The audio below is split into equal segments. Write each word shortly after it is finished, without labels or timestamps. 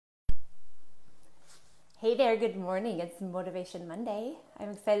Hey there, good morning. It's Motivation Monday.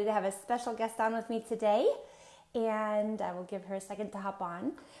 I'm excited to have a special guest on with me today, and I will give her a second to hop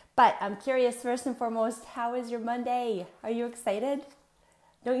on. But I'm curious, first and foremost, how is your Monday? Are you excited?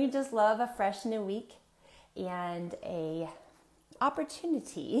 Don't you just love a fresh new week and a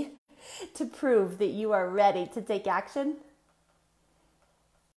opportunity to prove that you are ready to take action?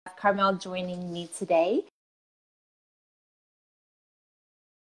 Carmel joining me today.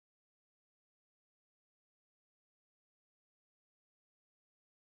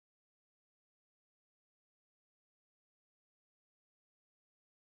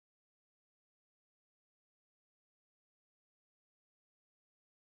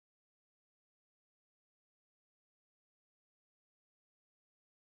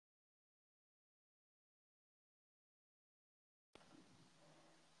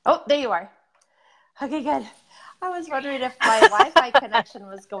 Oh, there you are. Okay, good. I was wondering if my Wi-Fi connection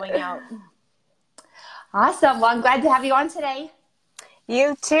was going out. Awesome. Well, I'm glad to have you on today.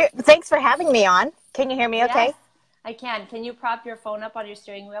 You too. Thanks for having me on. Can you hear me okay? Yes, I can. Can you prop your phone up on your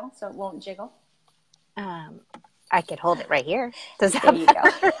steering wheel so it won't jiggle? I could hold it right here. Does that There you go.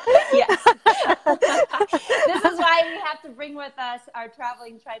 matter? Yes. This is why we have to bring with us our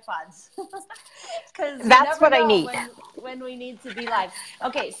traveling tripods. Because That's what I need. When we need to be live.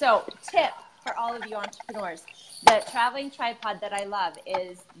 Okay, so tip for all of you entrepreneurs. The traveling tripod that I love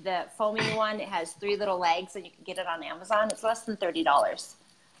is the foamy one. It has 3 little legs and you can get it on Amazon. It's less than $30.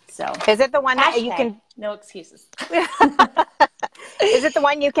 So Is it the one that you can... No excuses. Is it the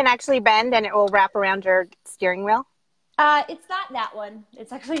one you can actually bend and it will wrap around your steering wheel? It's not that one.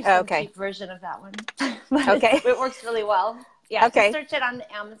 It's actually some cheap version of that one. Okay. It works really well. Yeah, okay. Just search it on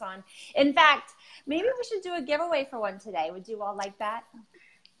Amazon. In fact, maybe we should do a giveaway for one today. Would you all like that?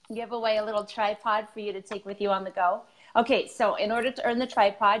 Give away a little tripod for you to take with you on the go. Okay, so in order to earn the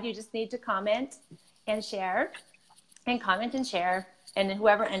tripod, you just need to comment and share, and comment and share, and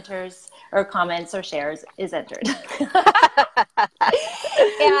whoever enters or comments or shares is entered.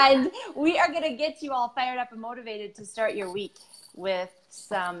 And we are going to get you all fired up and motivated to start your week with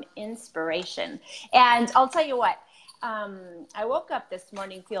some inspiration. And I'll tell you what, I woke up this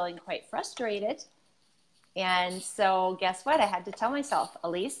morning feeling quite frustrated. And so guess what? I had to tell myself,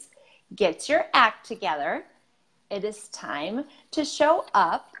 Elise, get your act together. It is time to show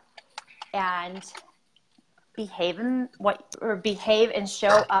up and behave and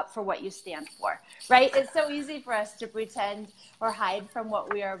show up for what you stand for, right? It's so easy for us to pretend or hide from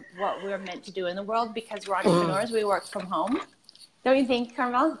what we're meant to do in the world because we're entrepreneurs. We work from home. Don't you think,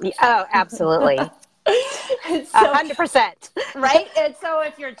 Carmel? Oh, absolutely. 100%. Right? And so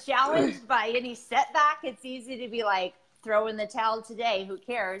if you're challenged by any setback, it's easy to be like, throw in the towel today. Who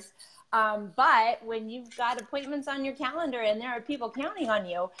cares? But when you've got appointments on your calendar and there are people counting on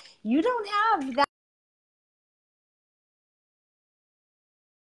you, you don't have that.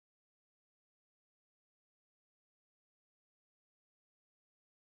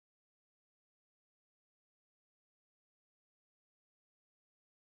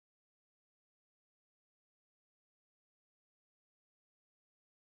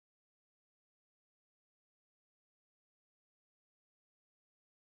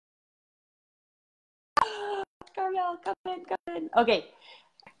 Carmel, come in. Okay.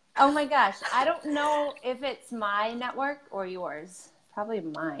 Oh my gosh. I don't know if it's my network or yours. Probably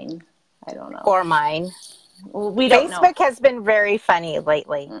mine. I don't know. Or mine. We don't know. Facebook has been very funny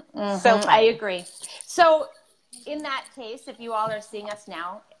lately. Mm-hmm. So funny. I agree. So in that case, if you all are seeing us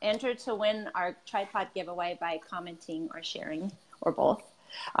now, enter to win our tripod giveaway by commenting or sharing or both.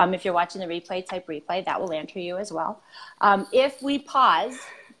 If you're watching the replay, type replay. That will enter you as well. If we pause,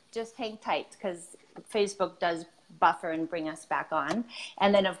 just hang tight because Facebook does buffer and bring us back on.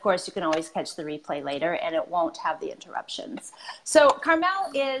 And then, of course, you can always catch the replay later and it won't have the interruptions. So Carmel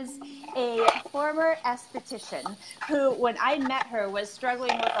is a former esthetician who, when I met her, was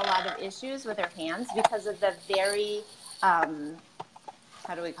struggling with a lot of issues with her hands because of the very,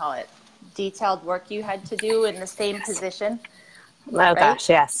 how do we call it, detailed work you had to do in the same position. Oh, right? Gosh,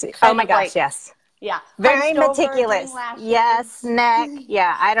 yes. Oh, my gosh, yes. Yeah. Very meticulous. Yes, neck.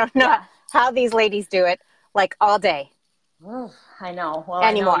 Yeah, I don't know how these ladies do it. Like all day. Oh, I know. Well,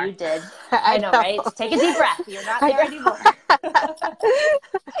 anymore. I know you did. I know, right? Take a deep breath. You're not there anymore.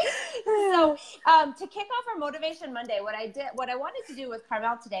 So, to kick off our Motivation Monday, what I wanted to do with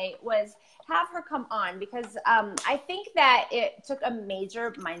Carmel today was have her come on because I think that it took a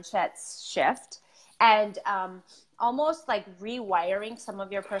major mindset shift and almost like rewiring some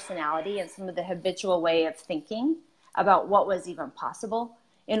of your personality and some of the habitual way of thinking about what was even possible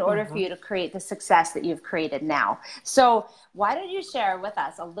in order for you to create the success that you've created now. So why don't you share with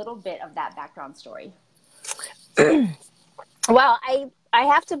us a little bit of that background story? Well,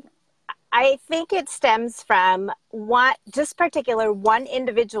 I think it stems from one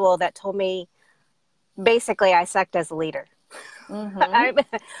individual that told me basically I sucked as a leader.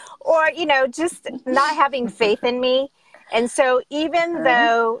 Or, just not having faith in me. And so even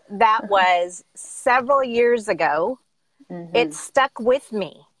though that was several years ago, it stuck with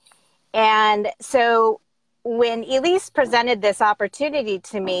me. And so when Elise presented this opportunity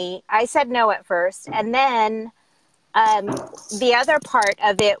to me, I said no at first. And then the other part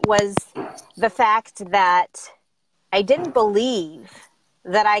of it was the fact that I didn't believe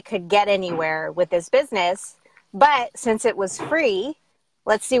that I could get anywhere with this business. But since it was free,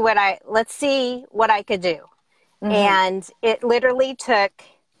 let's see what I could do. And it literally took,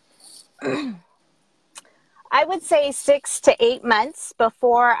 I would say 6 to 8 months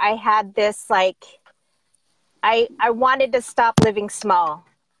before I had this, I wanted to stop living small.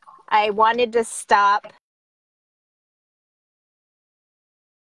 I wanted to stop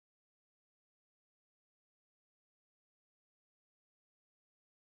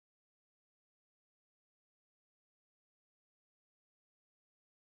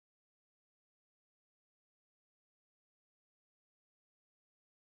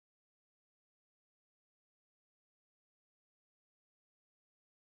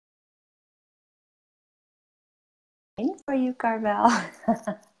for you, Carmel.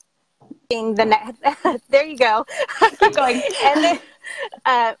 There you go. Keep going.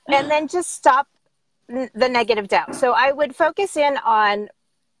 And then just stop the negative doubt. So I would focus in on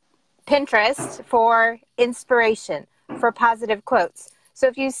Pinterest for inspiration, for positive quotes. So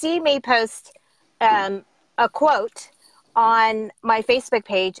if you see me post a quote on my Facebook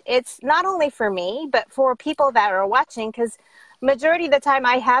page, it's not only for me, but for people that are watching, because majority of the time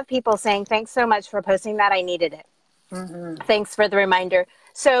I have people saying, thanks so much for posting that. I needed it. Thanks for the reminder.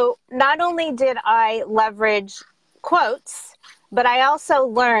 So not only did I leverage quotes, but I also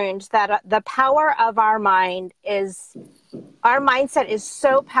learned that the power of our mindset is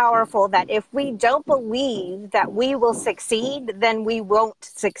so powerful that if we don't believe that we will succeed, then we won't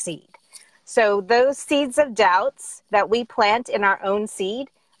succeed. So those seeds of doubts that we plant in our own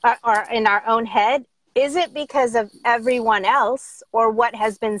or in our own head, is it because of everyone else or what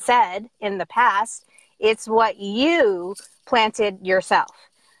has been said in the past? It's what you planted yourself.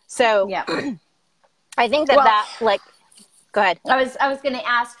 So yeah. I think go ahead. I was going to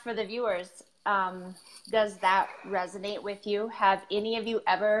ask for the viewers, does that resonate with you? Have any of you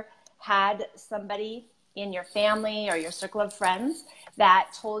ever had somebody in your family or your circle of friends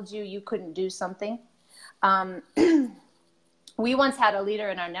that told you couldn't do something? We once had a leader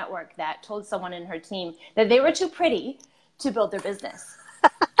in our network that told someone in her team that they were too pretty to build their business.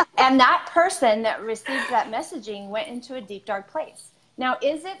 And that person that received that messaging went into a deep, dark place. Now,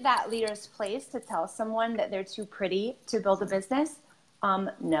 is it that leader's place to tell someone that they're too pretty to build a business?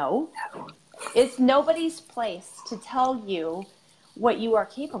 No. It's nobody's place to tell you what you are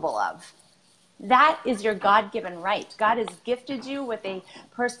capable of. That is your God-given right. God has gifted you with a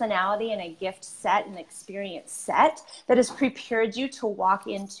personality and a gift set, an experience set that has prepared you to walk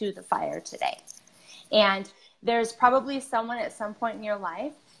into the fire today. And there's probably someone at some point in your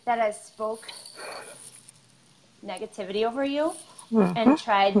life that has spoke negativity over you and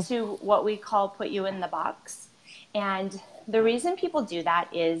tried to what we call put you in the box. And the reason people do that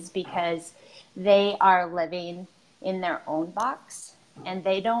is because they are living in their own box and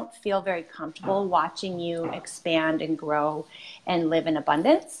they don't feel very comfortable watching you expand and grow and live in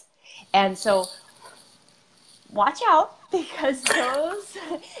abundance. And so watch out, because those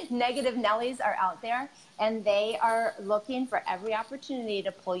negative Nellies are out there and they are looking for every opportunity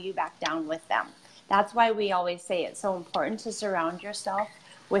to pull you back down with them. That's why we always say it's so important to surround yourself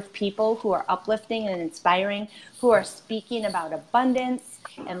with people who are uplifting and inspiring, who are speaking about abundance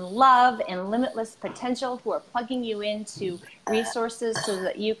and love and limitless potential, who are plugging you into resources so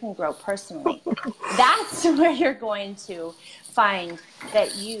that you can grow personally. That's where you're going to find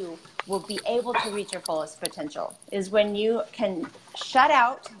that you will be able to reach your fullest potential, is when you can shut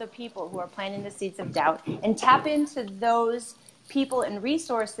out the people who are planting the seeds of doubt and tap into those people and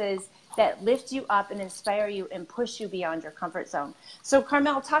resources that lift you up and inspire you and push you beyond your comfort zone. So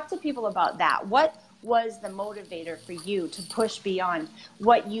Carmel, talk to people about that. What was the motivator for you to push beyond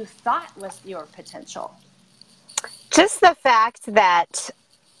what you thought was your potential? Just the fact that,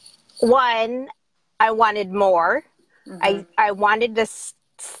 one, I wanted more. I wanted to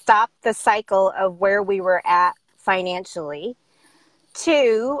stop the cycle of where we were at financially.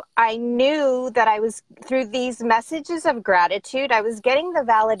 Two, I knew that I was, through these messages of gratitude, I was getting the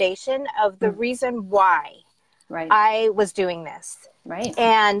validation of the reason why I was doing this. Right.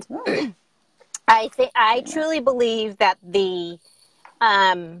 And I truly believe that the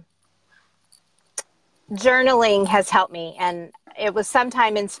journaling has helped me. And it was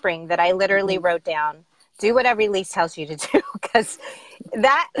sometime in spring that I literally wrote down, do whatever Elise tells you to do, because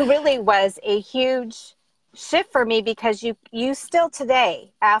that really was a huge shift for me, because you still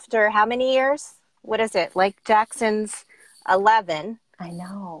today, after how many years? What is it? Like Jackson's 11. I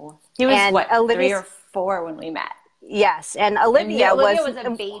know. He was what, 3 or 4 when we met? Yes. And Olivia was a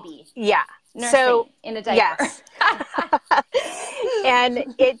baby. Yeah. Nursing so in a diaper. Yes.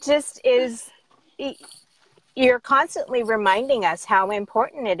 And it just is, you're constantly reminding us how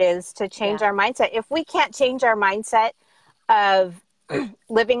important it is to change our mindset. If we can't change our mindset of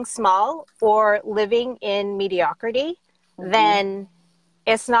living small or living in mediocrity, then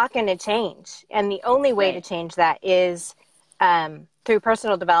it's not going to change. And the only way to change that is through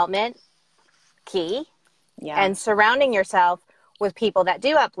personal development, and surrounding yourself with people that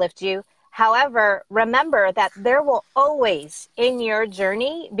do uplift you. However, remember that there will always in your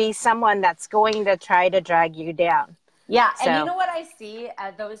journey be someone that's going to try to drag you down. Yeah. So, and you know what I see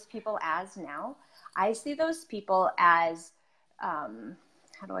those people as now? I see those people as, how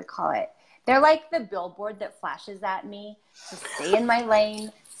do I call it? They're like the billboard that flashes at me to stay in my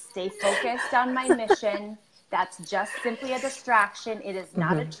lane, stay focused on my mission. That's just simply a distraction. It is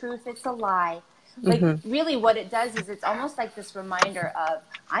not a truth. It's a lie. Like really what it does is it's almost like this reminder of,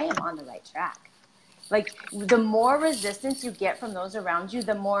 I am on the right track. Like the more resistance you get from those around you,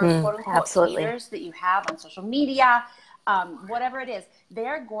 the more quote unquote haters that you have on social media, whatever it is,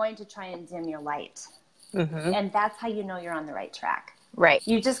 they're going to try and dim your light. And that's how you know you're on the right track. Right.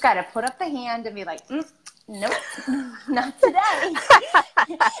 You just got to put up the hand and be like, nope, not today.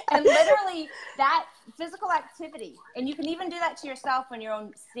 And literally that physical activity, and you can even do that to yourself when your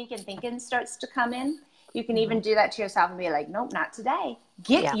own stinking thinking starts to come in. You can even do that to yourself and be like, nope, not today.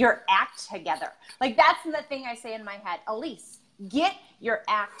 Get your act together. Like that's the thing I say in my head, Elise, get your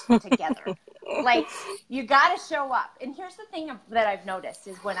act together. Like you got to show up. And here's the thing that I've noticed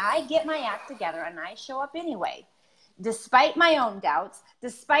is when I get my act together and I show up anyway, despite my own doubts,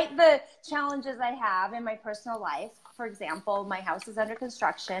 despite the challenges I have in my personal life. For example, my house is under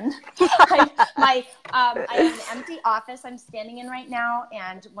construction. I have an empty office I'm standing in right now.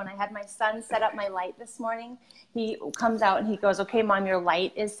 And when I had my son set up my light this morning, he comes out and he goes, okay, Mom, your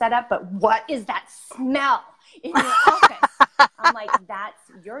light is set up, but what is that smell in your office? I'm like, that's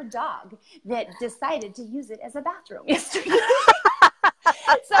your dog that decided to use it as a bathroom yesterday.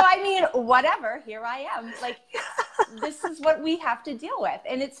 So, I mean, whatever, here I am. Like, this is what we have to deal with.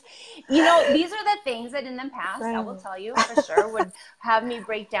 And it's, you know, these are the things that in the past, I will tell you for sure, would have me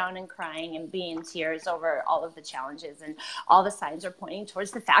break down and crying and be in tears over all of the challenges. And all the signs are pointing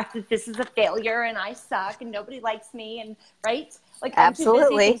towards the fact that this is a failure and I suck and nobody likes me. And right? Like, I'm too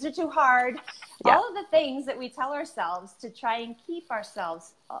busy, things are too hard. Yeah. All of the things that we tell ourselves to try and keep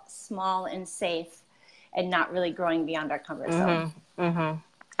ourselves small and safe and not really growing beyond our comfort zone.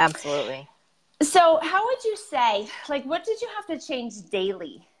 Absolutely. So how would you say, like, what did you have to change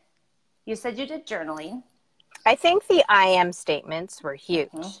daily? You said you did journaling. I think the I am statements were huge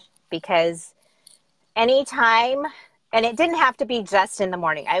because anytime, and it didn't have to be just in the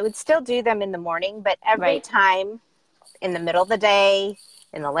morning. I would still do them in the morning, but every time in the middle of the day,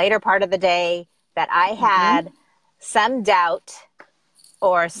 in the later part of the day, that I had some doubt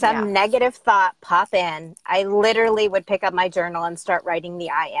or some negative thought pop in, I literally would pick up my journal and start writing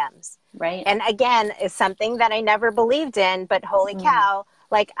the I ams. Right. And again, it's something that I never believed in, but holy cow,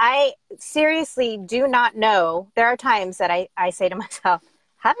 like I seriously do not know. There are times that I say to myself,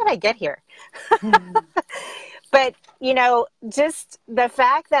 how did I get here? But, you know, just the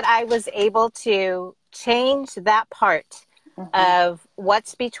fact that I was able to change that part of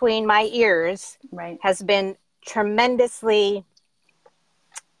what's between my ears has been tremendously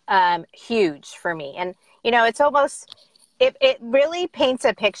huge for me. And, you know, it's almost, it really paints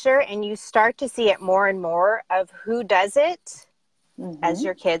a picture and you start to see it more and more of who does it as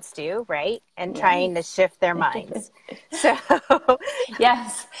your kids do, right? And trying to shift their minds. So,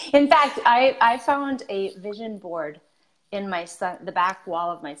 yes. In fact, I found a vision board in the back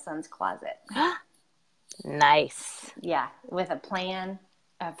wall of my son's closet. Nice. Yeah. With a plan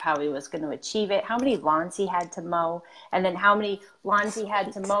of how he was going to achieve it, how many lawns he had to mow, and then how many lawns he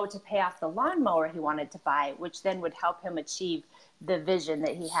had to mow to pay off the lawnmower he wanted to buy, which then would help him achieve the vision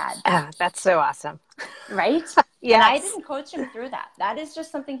that he had. That's so awesome. Right? Yeah. And I didn't coach him through that. That is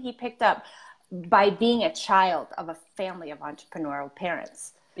just something he picked up by being a child of a family of entrepreneurial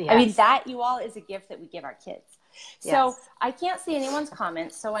parents. Yes. I mean, that, you all, is a gift that we give our kids. So I can't see anyone's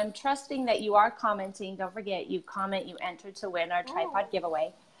comments, so I'm trusting that you are commenting. Don't forget, you comment, you enter to win our tripod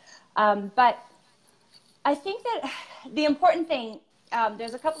giveaway. But I think that the important thing,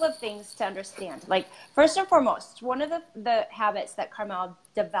 there's a couple of things to understand. Like, first and foremost, one of the habits that Carmel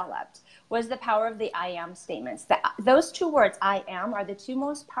developed was the power of the I am statements. Those two words, I am, are the two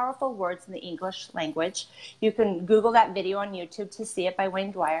most powerful words in the English language. You can Google that video on YouTube to see it by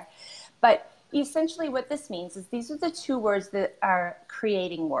Wayne Dwyer. But essentially what this means is these are the two words that are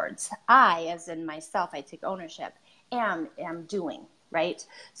creating words. I, as in myself, I take ownership, am doing. Right?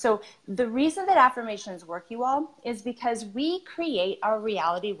 So the reason that affirmations work, you all, is because we create our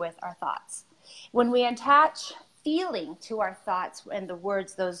reality with our thoughts. When we attach feeling to our thoughts and the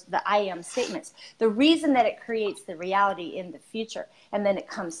words, the I am statements, the reason that it creates the reality in the future and then it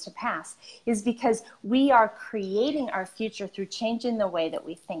comes to pass is because we are creating our future through changing the way that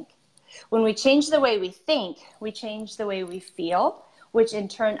we think. When we change the way we think, we change the way we feel, which in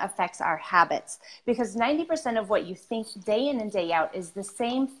turn affects our habits. Because 90% of what you think day in and day out is the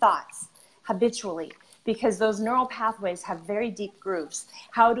same thoughts habitually, because those neural pathways have very deep grooves.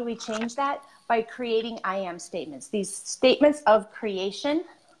 How do we change that? By creating I am statements. These statements of creation,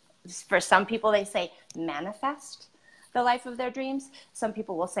 for some people they say manifest the life of their dreams. Some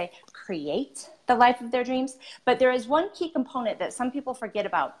people will say create the life of their dreams. But there is one key component that some people forget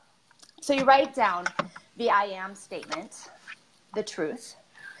about. So you write down the I am statement, the truth.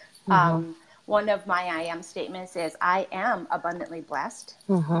 Mm-hmm. One of my I am statements is I am abundantly blessed.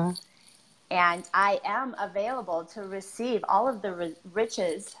 Mm-hmm. And I am available to receive all of the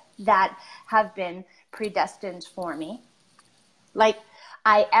riches that have been predestined for me. Like,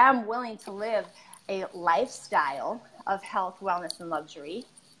 I am willing to live a lifestyle of health, wellness, and luxury,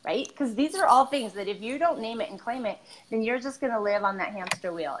 right? Because these are all things that if you don't name it and claim it, then you're just going to live on that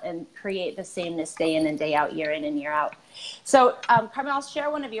hamster wheel and create the sameness day in and day out, year in and year out. So, Carmel, share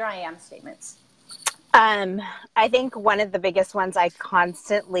one of your I am statements. I think one of the biggest ones I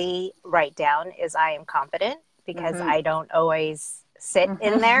constantly write down is I am confident, because I don't always sit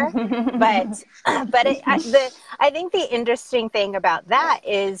in there. But I think the interesting thing about that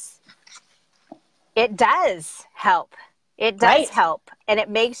is it does help. It does help, and it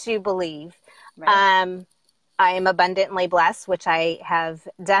makes you believe. Right. I am abundantly blessed, which I have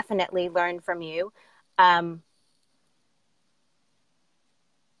definitely learned from you. I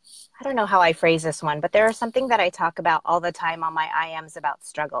don't know how I phrase this one, but there is something that I talk about all the time on my I ams about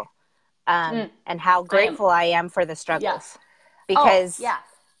struggle, and how grateful I am for the struggles. Because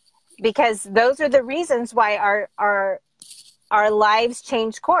because those are the reasons why our lives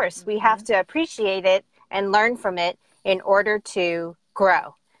change course. We have to appreciate it and learn from it in order to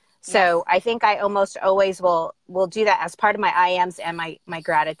grow. So I think I almost always will do that as part of my I ams and my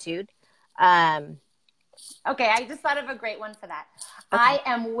gratitude. Okay, I just thought of a great one for that. Okay. I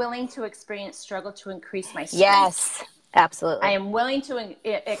am willing to experience struggle to increase my strength. Yes, absolutely. I am willing to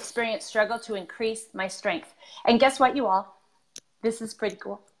experience struggle to increase my strength. And guess what, you all? This is pretty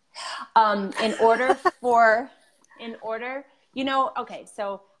cool. In order, okay,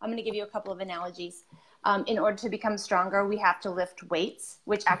 so I'm going to give you a couple of analogies. In order to become stronger, we have to lift weights,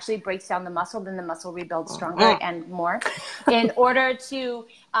 which actually breaks down the muscle. Then the muscle rebuilds stronger and more. In order to,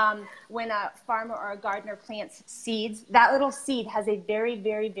 when a farmer or a gardener plants seeds, that little seed has a very,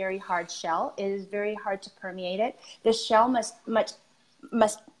 very, very hard shell. It is very hard to permeate it. The shell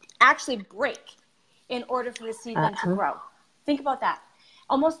must actually break in order for the seed then to grow. Think about that.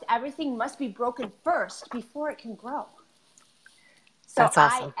 Almost everything must be broken first before it can grow. So that's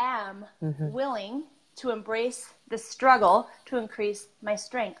awesome. I am willing to embrace the struggle to increase my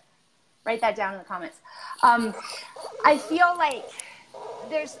strength. Write that down in the comments. I feel like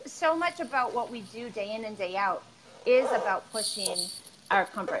there's so much about what we do day in and day out is about pushing our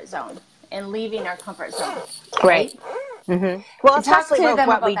comfort zone and leaving our comfort zone. Right. Well, especially with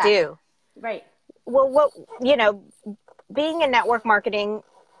what we do. Right. Well, being in network marketing,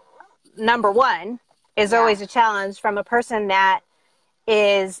 number one, is always a challenge from a person that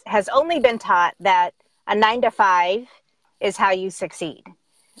has only been taught that a 9-to-5 is how you succeed.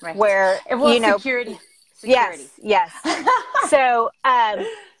 Right. Where, security. Yes. So,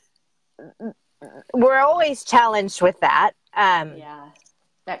 we're always challenged with that.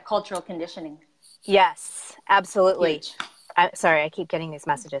 That cultural conditioning. Yes, absolutely. Sorry, I keep getting these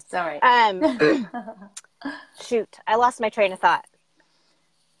messages. It's all right. Shoot, I lost my train of thought.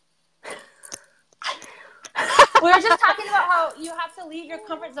 We were just talking about how you have to leave your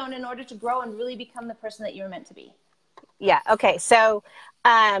comfort zone in order to grow and really become the person that you were meant to be. Yeah. Okay. So,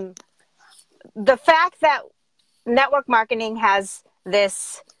 the fact that network marketing has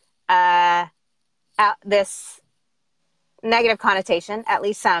this this negative connotation, at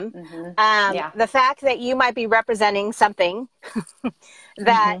least some, the fact that you might be representing something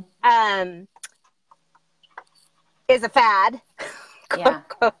that is a fad, Yeah.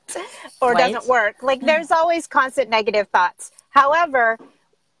 quote, or Right. doesn't work. Like there's always constant negative thoughts. However,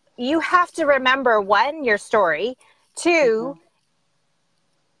 you have to remember, one, your story. Two,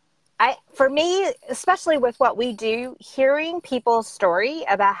 for me, especially with what we do, hearing people's story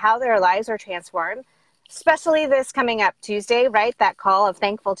about how their lives are transformed, especially this coming up Tuesday, right? That call of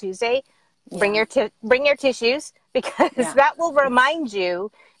Thankful Tuesday. Bring your tissues, because that will remind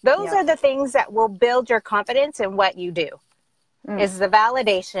you. Those are the things that will build your confidence in what you do. Is the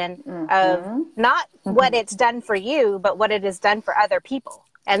validation of not what it's done for you, but what it has done for other people.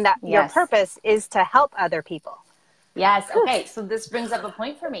 And that your purpose is to help other people. Yes. Okay. So this brings up a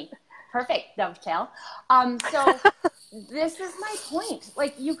point for me. Perfect. Dovetail. So this is my point.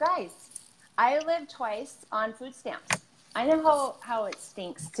 Like, you guys, I lived twice on food stamps. I know how it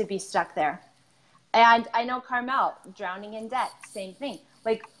stinks to be stuck there. And I know Carmel, drowning in debt, same thing.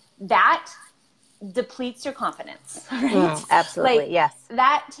 Like, that depletes your confidence, right? Absolutely, like, yes.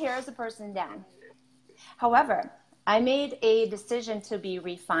 That tears a person down. However, I made a decision to be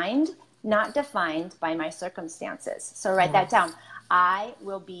refined, not defined by my circumstances. So write that down. I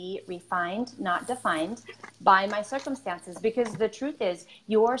will be refined, not defined by my circumstances, because the truth is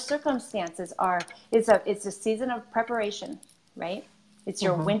your circumstances it's a season of preparation, right? It's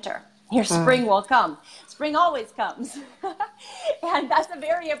your winter. Your spring will come. Spring always comes. And that's a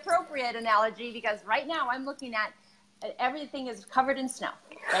very appropriate analogy, because right now I'm looking at everything is covered in snow,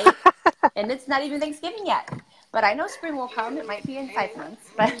 right? And it's not even Thanksgiving yet. But I know spring will come. It might be in 5 months,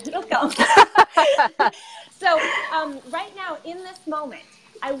 but it'll come. So right now, in this moment,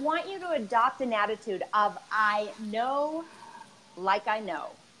 I want you to adopt an attitude of I know like I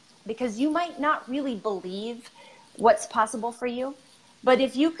know. Because you might not really believe what's possible for you. But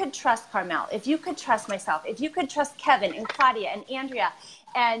if you could trust Carmel, if you could trust myself, if you could trust Kevin and Claudia and Andrea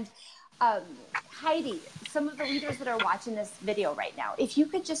and Heidi, some of the leaders that are watching this video right now, if you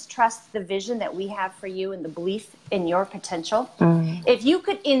could just trust the vision that we have for you and the belief in your potential, if you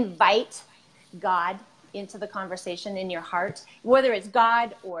could invite God into the conversation in your heart, whether it's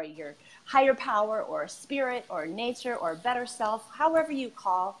God or your higher power or spirit or nature or better self, however you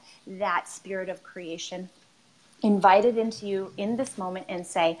call that spirit of creation, invite it into you in this moment and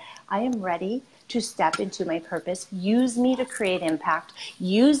say, I am ready to step into my purpose. Use me to create impact.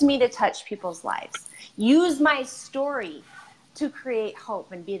 Use me to touch people's lives. Use my story to create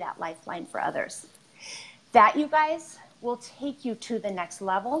hope and be that lifeline for others. That, you guys, will take you to the next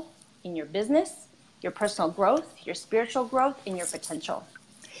level in your business, your personal growth, your spiritual growth, and your potential.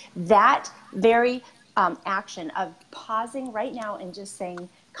 That very action of pausing right now and just saying,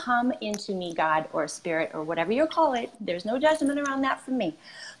 come into me, God, or spirit, or whatever you call it. There's no judgment around that from me.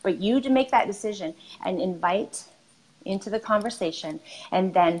 But you to make that decision and invite into the conversation,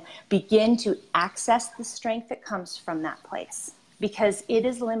 and then begin to access the strength that comes from that place. Because it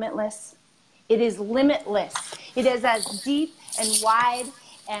is limitless. It is limitless. It is as deep and wide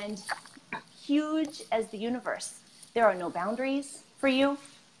and huge as the universe. There are no boundaries for you.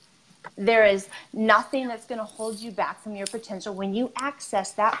 There is nothing that's going to hold you back from your potential when you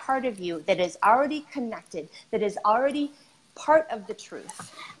access that part of you that is already connected, that is already part of the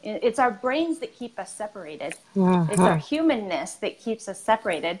truth. It's our brains that keep us separated. It's our humanness that keeps us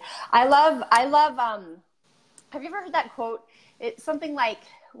separated. I love, have you ever heard that quote? It's something like,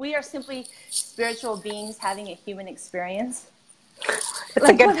 we are simply spiritual beings having a human experience. It's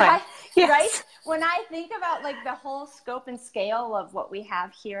a good one. Yes. Right? When I think about like the whole scope and scale of what we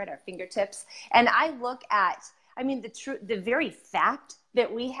have here at our fingertips, and I look at, I mean, the very fact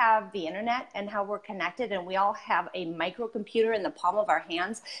that we have the internet and how we're connected, and we all have a microcomputer in the palm of our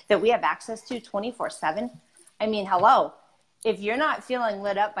hands that we have access to 24/7. I mean, hello. If you're not feeling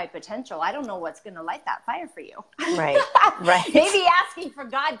lit up by potential, I don't know what's going to light that fire for you. Right, right. Maybe asking for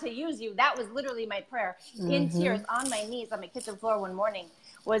God to use you. That was literally my prayer. In tears, on my knees, on my kitchen floor one morning,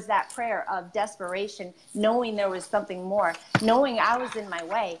 was that prayer of desperation, knowing there was something more, knowing I was in my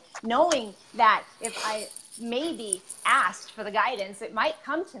way, knowing that if I maybe asked for the guidance, it might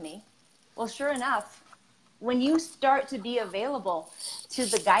come to me. Well, sure enough, when you start to be available to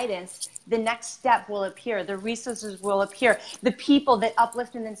the guidance, the next step will appear. The resources will appear. The people that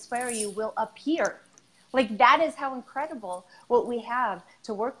uplift and inspire you will appear. Like, that is how incredible what we have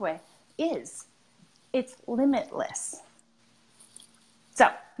to work with is. It's limitless. So,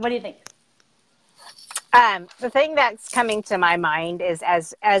 what do you think? The thing that's coming to my mind is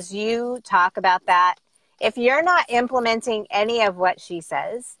as you talk about that, if you're not implementing any of what she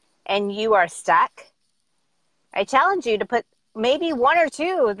says and you are stuck, I challenge you to put maybe one or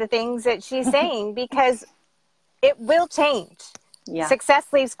two of the things that she's saying, because it will change. Yeah.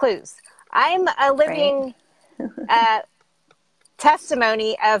 Success leaves clues. I'm a living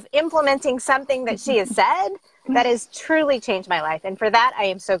testimony of implementing something that she has said that has truly changed my life. And for that, I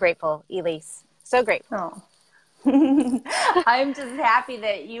am so grateful, Elise. So grateful. Oh. I'm just happy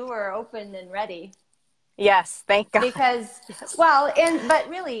that you were open and ready. Yes, thank God. Because, well, but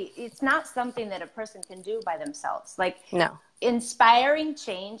really, it's not something that a person can do by themselves. Like, no. Inspiring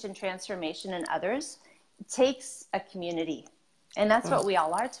change and transformation in others takes a community. And that's what we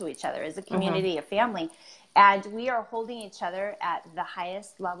all are to each other, is a community, a family. And we are holding each other at the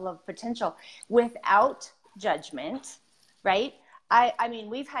highest level of potential without judgment, right? I mean,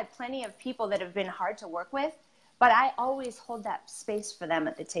 we've had plenty of people that have been hard to work with, but I always hold that space for them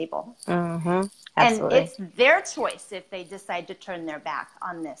at the table. Absolutely. And it's their choice if they decide to turn their back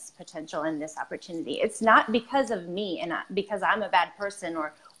on this potential and this opportunity. It's not because of me and because I'm a bad person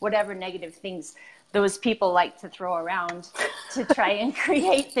or whatever negative things those people like to throw around to try and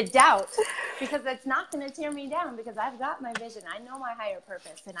create the doubt, because it's not going to tear me down, because I've got my vision. I know my higher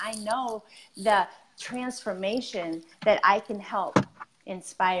purpose, and I know the transformation that I can help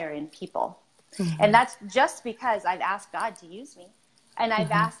inspire in people. And that's just because I've asked God to use me. And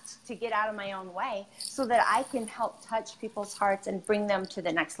I've asked to get out of my own way so that I can help touch people's hearts and bring them to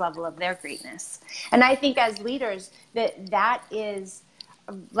the next level of their greatness. And I think as leaders that is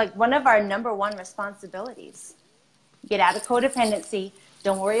like one of our number one responsibilities. Get out of codependency.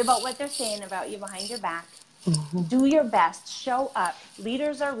 Don't worry about what they're saying about you behind your back. Do your best. Show up.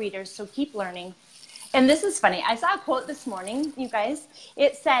 Leaders are readers, so keep learning. And this is funny. I saw a quote this morning, you guys.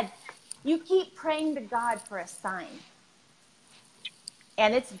 It said, "You keep praying to God for a sign,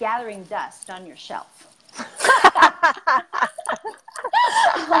 and it's gathering dust on your shelf."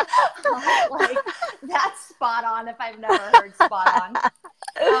 Like, that's spot on if I've never heard spot on.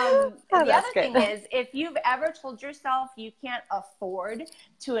 The other thing is, if you've ever told yourself you can't afford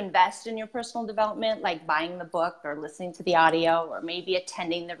to invest in your personal development, like buying the book or listening to the audio or maybe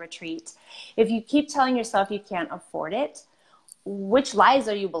attending the retreat, if you keep telling yourself you can't afford it, which lies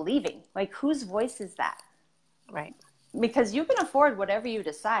are you believing? Like, whose voice is that? Right. Because you can afford whatever you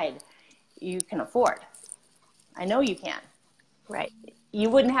decide you can afford. I know you can. Right. You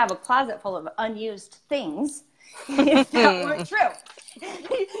wouldn't have a closet full of unused things if that weren't true.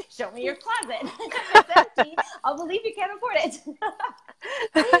 Show me your closet. If it's empty, I'll believe you can't afford it.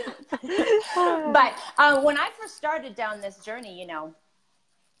 But when I first started down this journey,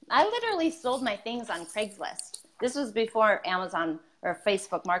 I literally sold my things on Craigslist. This was before Amazon or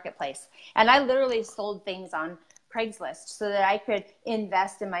Facebook Marketplace. And I literally sold things on Craigslist so that I could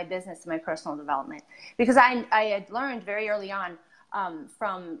invest in my business and my personal development. Because I had learned very early on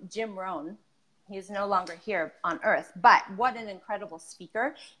from Jim Rohn. He is no longer here on earth, but what an incredible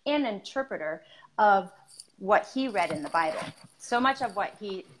speaker and interpreter of what he read in the Bible. So much of what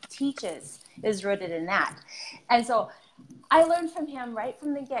he teaches is rooted in that. And so I learned from him right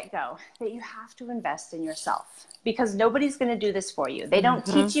from the get-go that you have to invest in yourself, because nobody's going to do this for you. They don't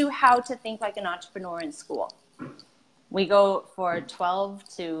teach you how to think like an entrepreneur in school. We go for 12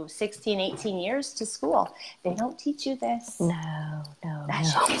 to 16, 18 years to school. They don't teach you this. No. That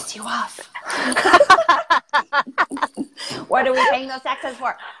should piss you off. What are we paying those taxes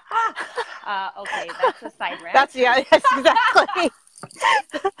for? Okay, that's a side rant. That's exactly.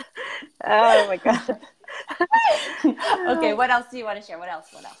 Oh my God. Okay, what else do you want to share? What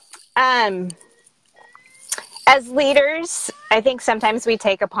else? As leaders, I think sometimes we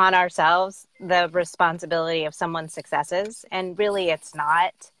take upon ourselves the responsibility of someone's successes, and really it's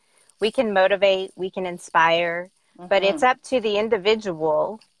not. We can motivate, we can inspire, but it's up to the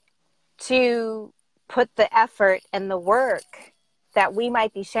individual to put the effort and the work that we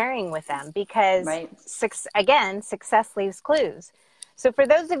might be sharing with them, because success leaves clues. So for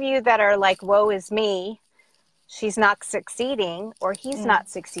those of you that are like, woe is me, she's not succeeding or he's not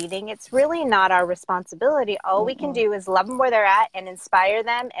succeeding, it's really not our responsibility. All we can do is love them where they're at and inspire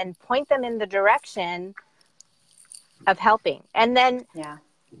them and point them in the direction of helping. And then,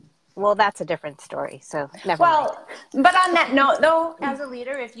 well, that's a different story. So never mind. But on that note, though, as a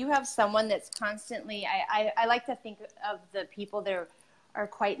leader, if you have someone that's constantly, I like to think of the people that are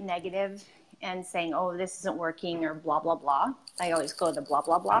quite negative and saying, oh, this isn't working, or blah, blah, blah. I always go to the blah,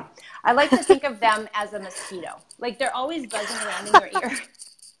 blah, blah. I like to think of them as a mosquito. Like, they're always buzzing around in your ear.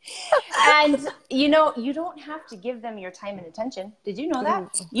 And, you don't have to give them your time and attention. Did you know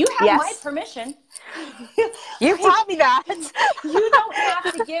that? You have my permission. You taught me that. You don't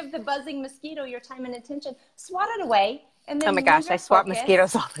have to give the buzzing mosquito your time and attention. Swat it away. And then oh my gosh, I swat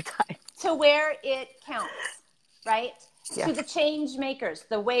mosquitoes all the time. To where it counts, right? Yeah. To the change makers,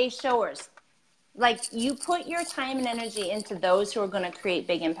 the way showers. Like, you put your time and energy into those who are going to create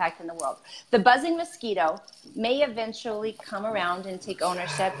big impact in the world. The buzzing mosquito may eventually come around and take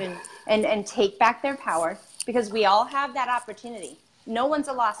ownership and take back their power, because we all have that opportunity. No one's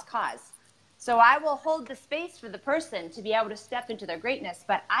a lost cause. So I will hold the space for the person to be able to step into their greatness,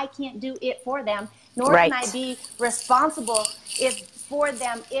 but I can't do it for them, nor can I be responsible for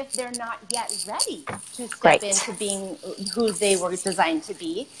them if they're not yet ready to step into being who they were designed to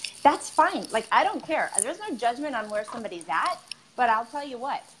be. That's fine. Like, I don't care. There's no judgment on where somebody's at, but I'll tell you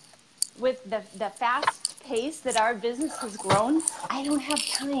what, with the fast pace that our business has grown, I don't have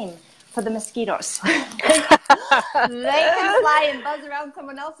time for the mosquitoes. They can fly and buzz around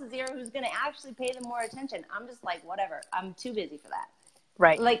someone else's ear who's going to actually pay them more attention. I'm just like, whatever. I'm too busy for that.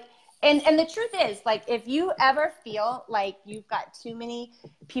 Right. Like, and the truth is, like, if you ever feel like you've got too many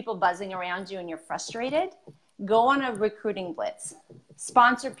people buzzing around you and you're frustrated, go on a recruiting blitz.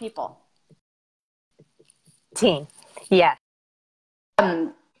 Sponsor people. Team. Yeah.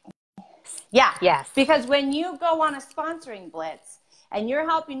 Yeah. Yes. Because when you go on a sponsoring blitz and you're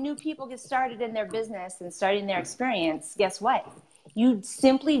helping new people get started in their business and starting their experience, guess what? You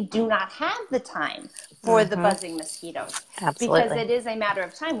simply do not have the time for the buzzing mosquitoes. Absolutely. Because it is a matter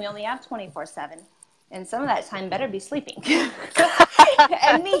of time. We only have 24/7. And some of that time better be sleeping.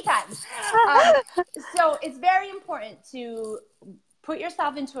 And me time. So it's very important to put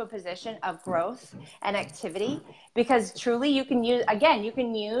yourself into a position of growth and activity, because truly you can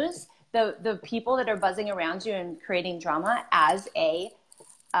use the people that are buzzing around you and creating drama as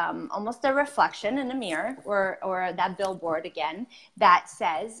almost a reflection in a mirror, or that billboard again that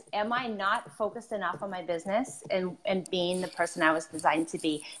says, am I not focused enough on my business and being the person I was designed to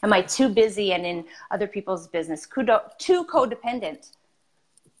be? Am I too busy and in other people's business, too codependent?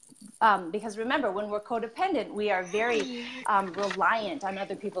 Because remember, when we're codependent, we are very reliant on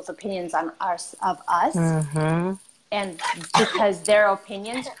other people's opinions of us. Mm-hmm. And because their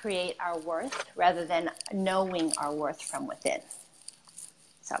opinions create our worth rather than knowing our worth from within.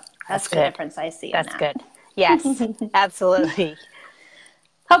 So that's the difference I see in that. That's good. Yes, absolutely.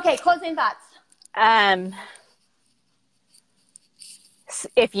 Okay, closing thoughts.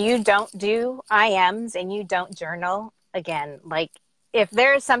 If you don't do IMs and you don't journal, again, like, if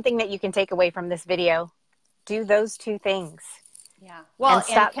there's something that you can take away from this video, do those two things. Yeah. Well,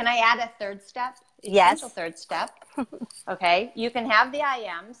 and can I add a third step? Yes. Essential third step. Okay. You can have the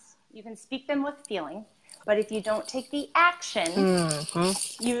IMs. You can speak them with feeling. But if you don't take the action,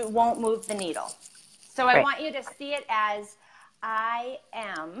 you won't move the needle. So I want you to see it as, I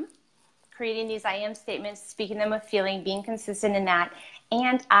am creating these I am statements, speaking them with feeling, being consistent in that,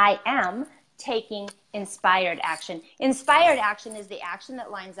 and I am taking inspired action. Inspired action is the action that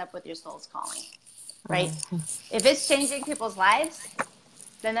lines up with your soul's calling, right? If it's changing people's lives,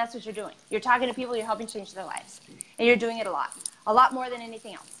 then that's what you're doing. You're talking to people, you're helping change their lives. And you're doing it a lot more than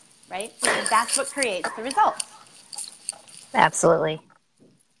anything else. Right? Because that's what creates the results. Absolutely.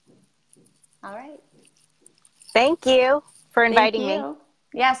 All right. Thank you for inviting me.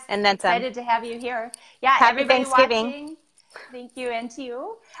 Yes. And then excited to have you here. Yeah. Happy everybody Thanksgiving. Watching, thank you, and to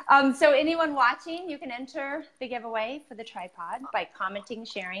you. So anyone watching, you can enter the giveaway for the tripod by commenting,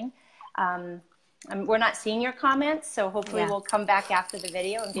 sharing. We're not seeing your comments, so hopefully we'll come back after the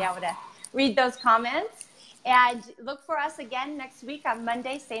video and be able to read those comments. And look for us again next week on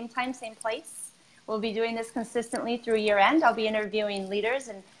Monday, same time, same place. We'll be doing this consistently through year end. I'll be interviewing leaders,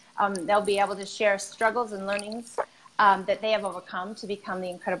 and they'll be able to share struggles and learnings that they have overcome to become the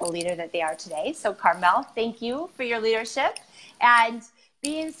incredible leader that they are today. So Carmel, thank you for your leadership and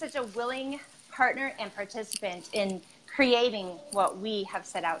being such a willing partner and participant in creating what we have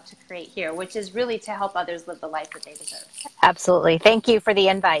set out to create here, which is really to help others live the life that they deserve. Absolutely. Thank you for the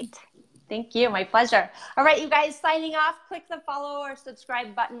invite. Thank you. My pleasure. All right, you guys, signing off. Click the follow or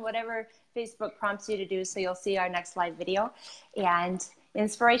subscribe button, whatever Facebook prompts you to do, so you'll see our next live video. And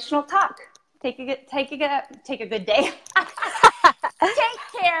inspirational talk. Take a good day. Take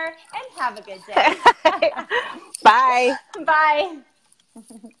care and have a good day. Bye. Bye.